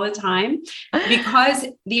news all the time, because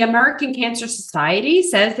the American Cancer Society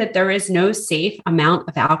says that there is no safe amount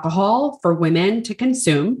of alcohol for women to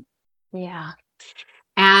consume. Yeah.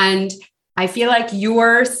 And I feel like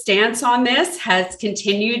your stance on this has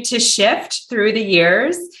continued to shift through the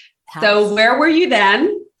years. So where were you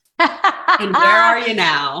then? And where are you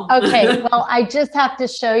now? Okay. Well, I just have to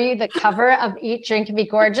show you the cover of Eat, Drink, and Be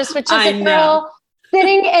Gorgeous, which is a girl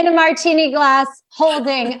sitting in a martini glass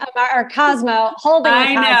holding or Cosmo holding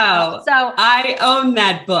a Cosmo. Know. So I own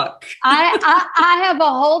that book. I have a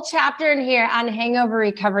whole chapter in here on hangover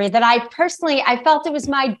recovery that I felt it was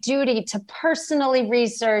my duty to personally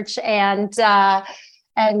research and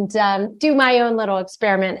do my own little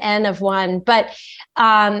experiment, N of one. But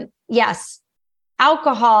yes,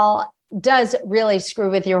 alcohol does really screw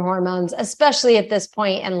with your hormones, especially at this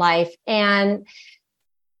point in life. And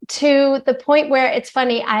to the point where it's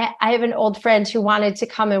funny, I have an old friend who wanted to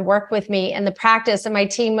come and work with me in the practice, and my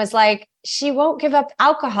team was like, she won't give up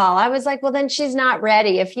alcohol. I was like, well, then she's not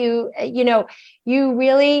ready. If you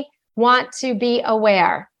really want to be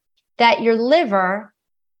aware that your liver,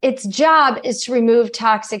 its job is to remove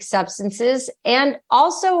toxic substances and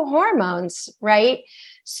also hormones, right?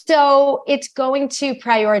 So it's going to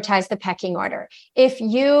prioritize the pecking order. If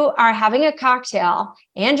you are having a cocktail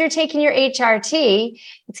and you're taking your HRT,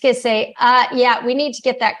 it's going to say, we need to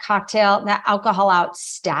get that cocktail, that alcohol out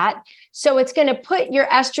stat. So it's going to put your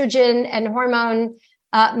estrogen and hormone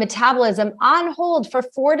metabolism on hold for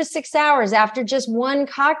 4 to 6 hours after just one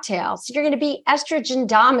cocktail. So you're going to be estrogen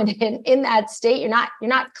dominant in that state. You're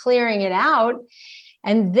not clearing it out.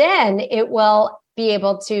 And then it will be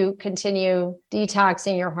able to continue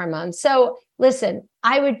detoxing your hormones. So listen,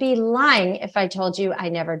 I would be lying if I told you I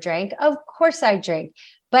never drank. Of course I drink,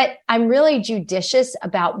 but I'm really judicious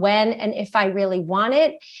about when and if I really want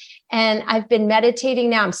it. And I've been meditating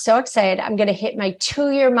now. I'm so excited. I'm going to hit my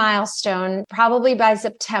 2-year milestone probably by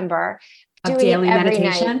September. Of daily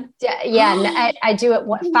meditation? Yeah. I do it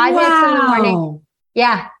 5 minutes in the morning.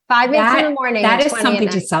 Yeah. 5 minutes in the morning. That is something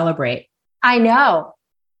to celebrate. I know.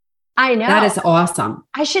 That is awesome.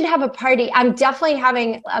 I should have a party. I'm definitely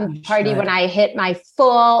having a party when I hit my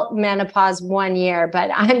full menopause 1 year, but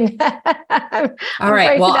I'm all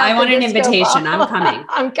right. Well, I want an invitation. I'm coming.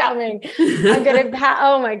 I'm coming. I'm going to,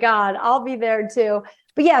 oh my God, I'll be there too.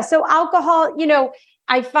 But yeah, so alcohol,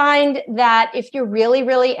 I find that if you're really,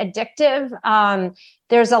 really addictive,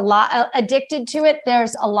 there's a lot addicted to it.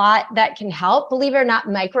 There's a lot that can help. Believe it or not,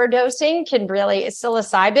 microdosing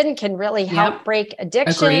psilocybin can really help break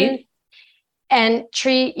addiction. Agreed. And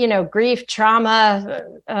treat, grief, trauma,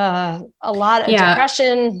 a lot of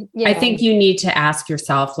depression. I think you need to ask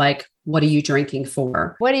yourself, like, what are you drinking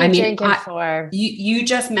for? What are you drinking for? You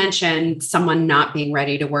just mentioned someone not being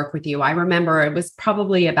ready to work with you. I remember it was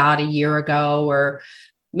probably about a year ago or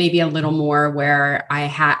maybe a little more, where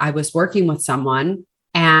I was working with someone,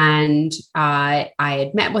 and I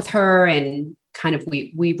had met with her, and kind of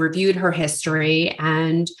we reviewed her history,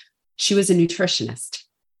 and she was a nutritionist.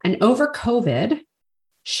 And over COVID,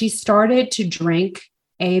 she started to drink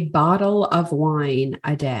a bottle of wine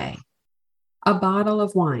a day, a bottle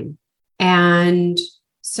of wine. And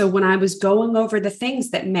so when I was going over the things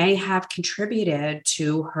that may have contributed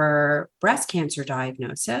to her breast cancer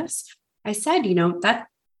diagnosis, I said,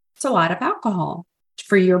 that's a lot of alcohol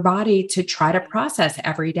for your body to try to process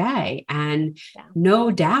every day. And no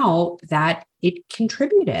doubt that it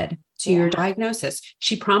contributed to your diagnosis.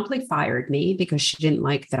 She promptly fired me because she didn't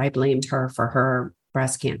like that I blamed her for her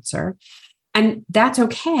breast cancer. And that's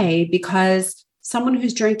okay, because someone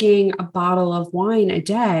who's drinking a bottle of wine a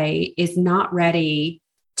day is not ready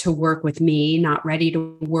to work with me, not ready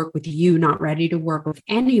to work with you, not ready to work with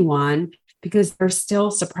anyone, because they're still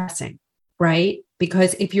suppressing, right?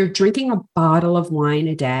 Because if you're drinking a bottle of wine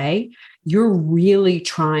a day, you're really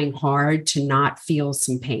trying hard to not feel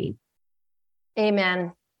some pain.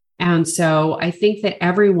 Amen. And so I think that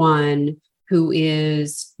everyone who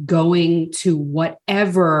is going to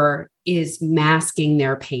whatever is masking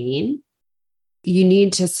their pain, you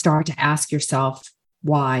need to start to ask yourself,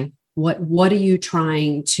 why? What are you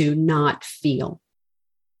trying to not feel?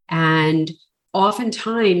 And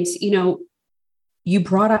oftentimes, you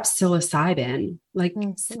brought up psilocybin. Like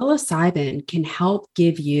psilocybin can help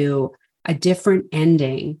give you a different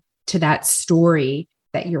ending to that story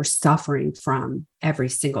that you're suffering from every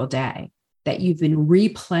single day, that you've been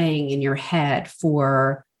replaying in your head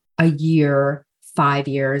for a year, 5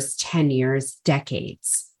 years, 10 years,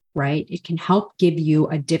 decades, right? It can help give you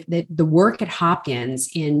the work at Hopkins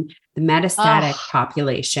in the metastatic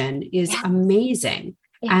population is amazing.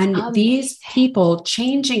 These people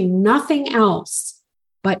changing nothing else,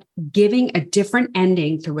 but giving a different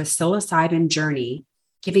ending through a psilocybin journey,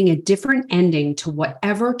 giving a different ending to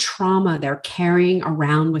whatever trauma they're carrying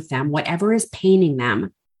around with them, whatever is paining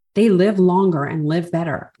them, they live longer and live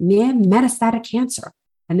better. Metastatic cancer.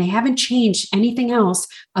 And they haven't changed anything else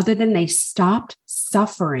other than they stopped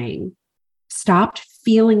suffering, stopped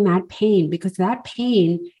feeling that pain, because that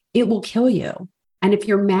pain, it will kill you. And if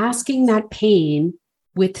you're masking that pain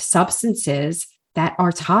with substances that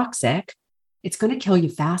are toxic, it's going to kill you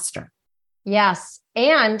faster. Yes.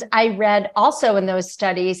 And I read also in those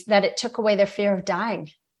studies that it took away their fear of dying,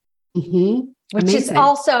 which is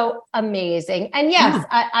also amazing. And yes,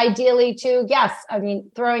 ideally too, yes. I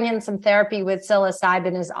mean, throwing in some therapy with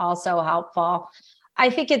psilocybin is also helpful. I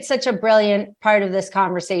think it's such a brilliant part of this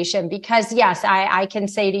conversation because yes, I can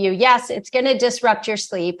say to you, yes, it's going to disrupt your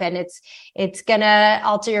sleep and it's going to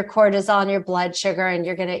alter your cortisol and your blood sugar and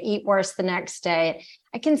you're going to eat worse the next day.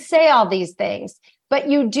 I can say all these things, but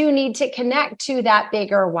you do need to connect to that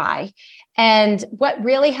bigger why. And what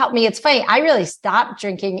really helped me, it's funny, I really stopped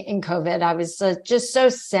drinking in COVID. I was just so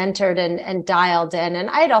centered and dialed in. And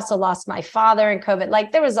I had also lost my father in COVID.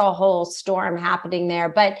 Like there was a whole storm happening there.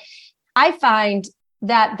 But I find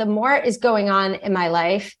that the more is going on in my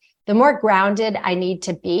life, the more grounded I need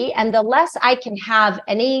to be. And the less I can have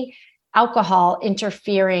any alcohol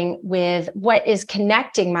interfering with what is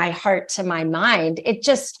connecting my heart to my mind.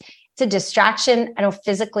 It's a distraction. I don't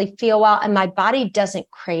physically feel well and my body doesn't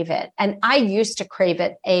crave it. And I used to crave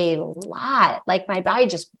it a lot. Like my body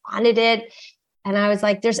just wanted it. And I was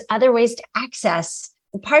like, there's other ways to access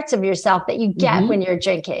the parts of yourself that you get when you're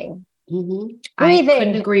drinking. Breathing, I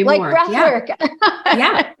couldn't agree like more. Breath work.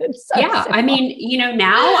 Yeah. I mean,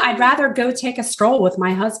 now I'd rather go take a stroll with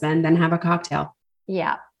my husband than have a cocktail.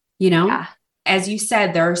 Yeah. As you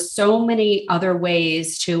said, there are so many other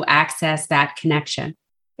ways to access that connection.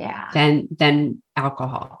 Than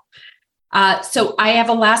alcohol. So I have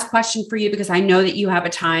a last question for you because I know that you have a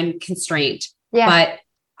time constraint, but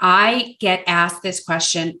I get asked this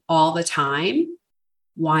question all the time.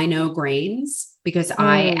 Why no grains? Because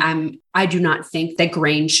I do not think that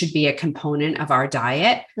grains should be a component of our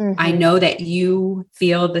diet. I know that you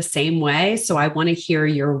feel the same way. So I want to hear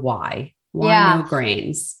your why. Why no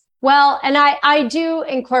grains? Well, and I do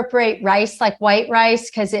incorporate rice, like white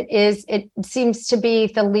rice, because it seems to be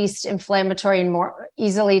the least inflammatory and more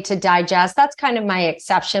easily to digest. That's kind of my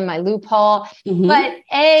exception, my loophole. But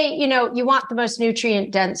you want the most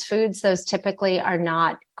nutrient dense foods. Those typically are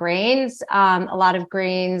not grains. A lot of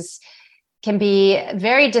grains can be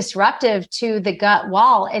very disruptive to the gut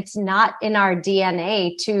wall. It's not in our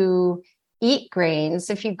DNA to eat grains.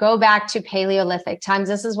 If you go back to Paleolithic times,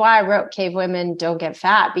 this is why I wrote Cave Women Don't Get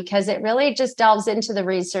Fat, because it really just delves into the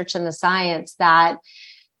research and the science that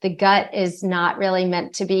the gut is not really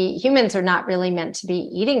meant to be, humans are not really meant to be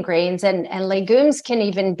eating grains, and legumes can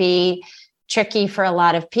even be tricky for a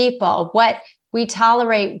lot of people. What we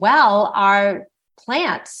tolerate well are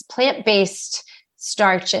plants, plant-based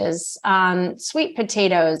starches, sweet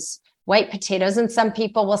potatoes, white potatoes. And some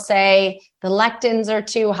people will say the lectins are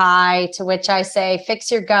too high, to which I say,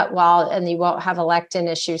 fix your gut wall and you won't have a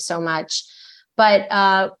lectin issue so much. But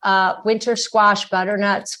winter squash,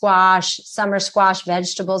 butternut squash, summer squash,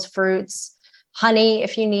 vegetables, fruits, honey,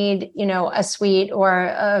 if you need, a sweet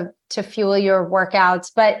or to fuel your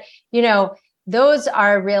workouts. But, those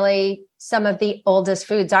are really some of the oldest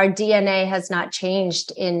foods. Our DNA has not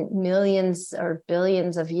changed in millions or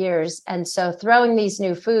billions of years. And so throwing these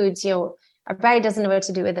new foods, our body doesn't know what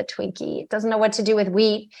to do with a Twinkie. It doesn't know what to do with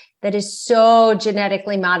wheat that is so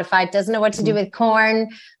genetically modified. It doesn't know what to do with corn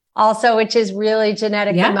also, which is really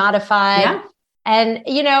genetically modified. And,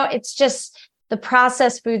 it's just the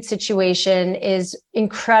processed food situation is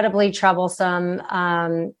incredibly troublesome.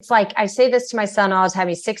 It's like, I say this to my son all the time,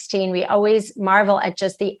 he's 16. We always marvel at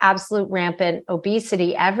just the absolute rampant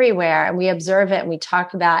obesity everywhere. And we observe it and we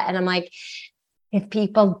talk about it. And I'm like, if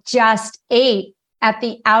people just ate at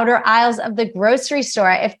the outer aisles of the grocery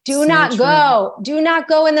store. Do not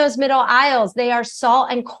go in those middle aisles. They are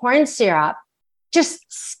salt and corn syrup. Just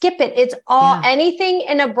skip it. It's all anything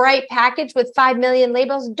in a bright package with 5 million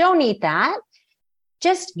labels. Don't eat that.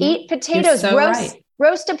 Just eat potatoes.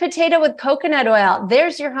 Roast a potato with coconut oil.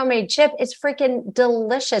 There's your homemade chip. It's freaking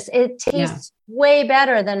delicious. It tastes way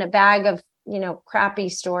better than a bag of, crappy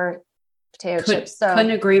store potato chips. So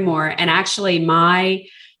couldn't agree more. And actually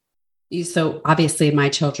so obviously my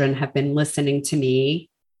children have been listening to me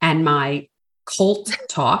and my cult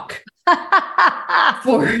talk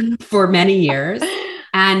for many years.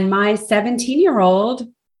 And my 17-year-old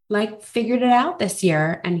figured it out this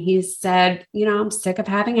year. And he said, I'm sick of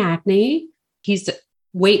having acne. He's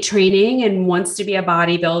weight training and wants to be a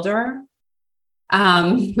bodybuilder.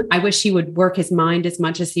 I wish he would work his mind as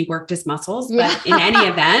much as he worked his muscles, but in any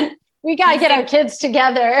event, we got to get our kids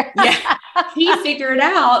together. He figured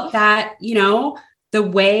out that, the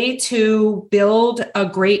way to build a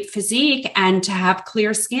great physique and to have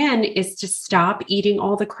clear skin is to stop eating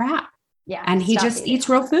all the crap. Yeah. And he just eats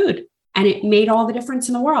real food, and it made all the difference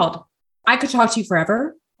in the world. I could talk to you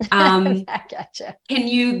forever. I gotcha. Can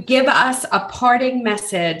you give us a parting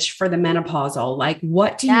message for the menopausal?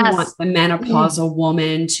 What do you want the menopausal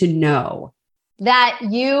woman to know? That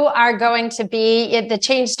you are going to the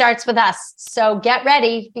change starts with us. So get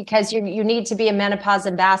ready, because you need to be a menopause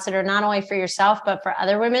ambassador, not only for yourself, but for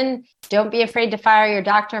other women. Don't be afraid to fire your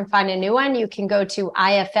doctor and find a new one. You can go to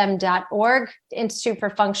ifm.org, Institute for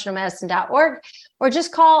Functional Medicine.org, or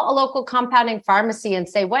just call a local compounding pharmacy and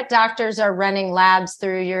say, what doctors are running labs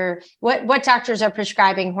through what doctors are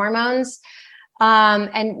prescribing hormones?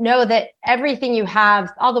 And know that everything you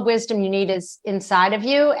have, all the wisdom you need is inside of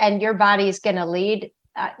you, and your body is going to lead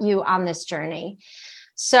you on this journey.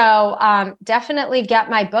 So definitely get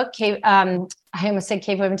my book. I almost said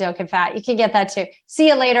Cave Women Don't Get Fat. You can get that too. See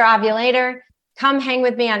you later, ovulator. Come hang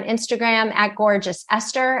with me on Instagram at Gorgeous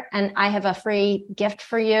Esther. And I have a free gift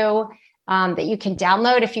for you that you can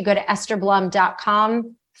download if you go to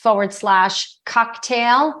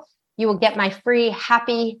estherblum.com/cocktail. You will get my free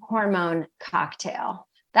happy hormone cocktail.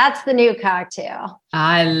 That's the new cocktail.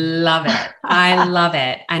 I love it. I love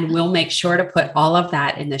it. And we'll make sure to put all of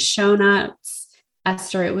that in the show notes.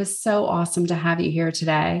 Esther, it was so awesome to have you here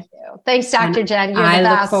today. Thanks, Dr. Jen. You're the best.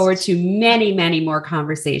 I look forward to many, many more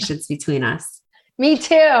conversations between us. Me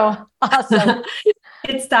too. Awesome.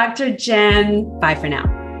 It's Dr. Jen. Bye for now.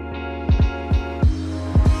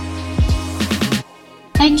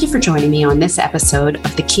 Thank you for joining me on this episode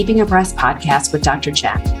of the Keeping Your Breast podcast with Dr.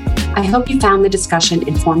 Jen. I hope you found the discussion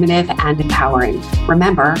informative and empowering.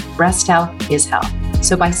 Remember, breast health is health.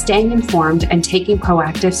 So by staying informed and taking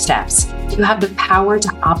proactive steps, you have the power to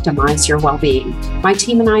optimize your well-being. My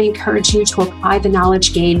team and I encourage you to apply the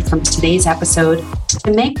knowledge gained from today's episode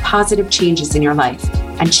to make positive changes in your life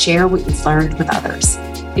and share what you've learned with others.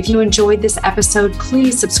 If you enjoyed this episode,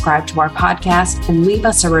 please subscribe to our podcast and leave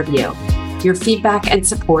us a review. Your feedback and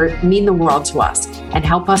support mean the world to us and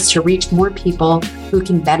help us to reach more people who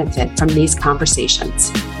can benefit from these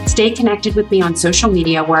conversations. Stay connected with me on social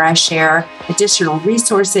media, where I share additional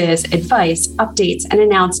resources, advice, updates, and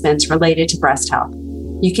announcements related to breast health.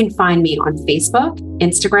 You can find me on Facebook,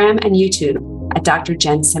 Instagram, and YouTube at Dr.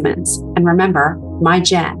 Jen Simmons. And remember, my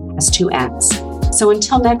Jen has 2 N's. So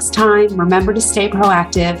until next time, remember to stay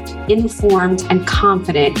proactive, informed, and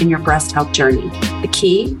confident in your breast health journey. The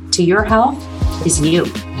key to your health is you.